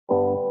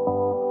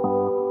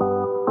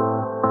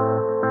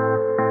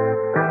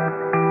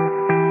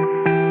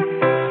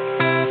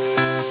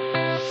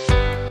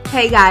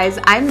Hey guys,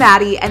 I'm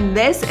Maddie, and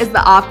this is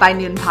the Off by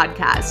Noon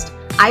podcast.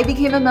 I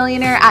became a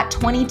millionaire at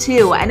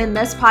 22, and in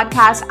this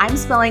podcast, I'm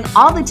spilling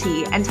all the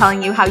tea and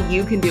telling you how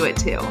you can do it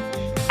too.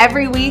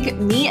 Every week,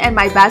 me and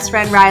my best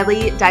friend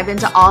Riley dive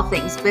into all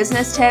things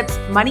business tips,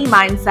 money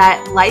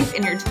mindset, life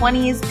in your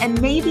 20s, and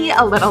maybe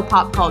a little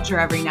pop culture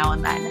every now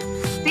and then.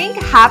 Think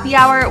happy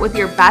hour with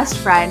your best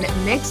friend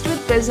mixed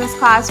with business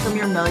class from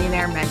your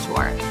millionaire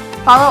mentor.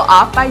 Follow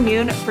Off by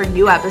Noon for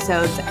new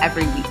episodes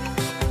every week.